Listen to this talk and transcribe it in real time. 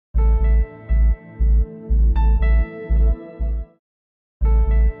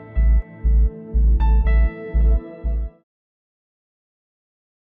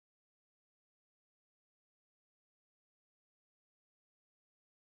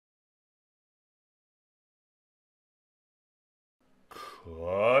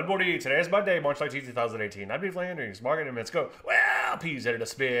Good morning. Today is Monday, March 19, 2018. I'm Dave Landry. Market and minutes go. Well, P's headed a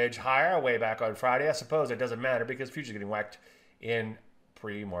smidge higher way back on Friday. I suppose it doesn't matter because futures are getting whacked in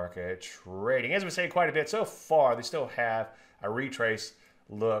pre-market trading. As we say quite a bit so far, they still have a retrace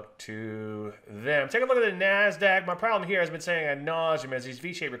look to them. Take a look at the NASDAQ. My problem here has been saying ad nauseum as these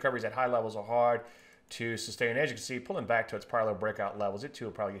V-shaped recoveries at high levels are hard to sustain. As you can see, pulling back to its parallel breakout levels, it too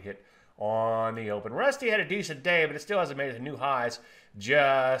will probably get hit on the open. Rusty had a decent day, but it still hasn't made it to new highs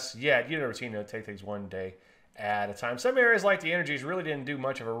just yet. You know the routine, it'll take things one day at a time. Some areas like the energies really didn't do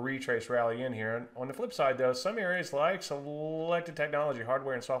much of a retrace rally in here. On the flip side, though, some areas like selected technology,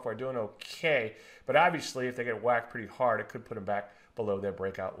 hardware, and software are doing okay. But obviously, if they get whacked pretty hard, it could put them back below their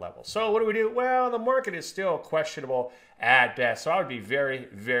breakout level. So what do we do? Well, the market is still questionable at best. So I would be very,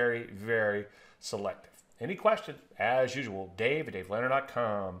 very, very selective. Any questions? As usual, Dave at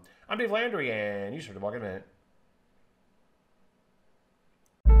DaveLandry.com. I'm Dave Landry, and you start the market minute.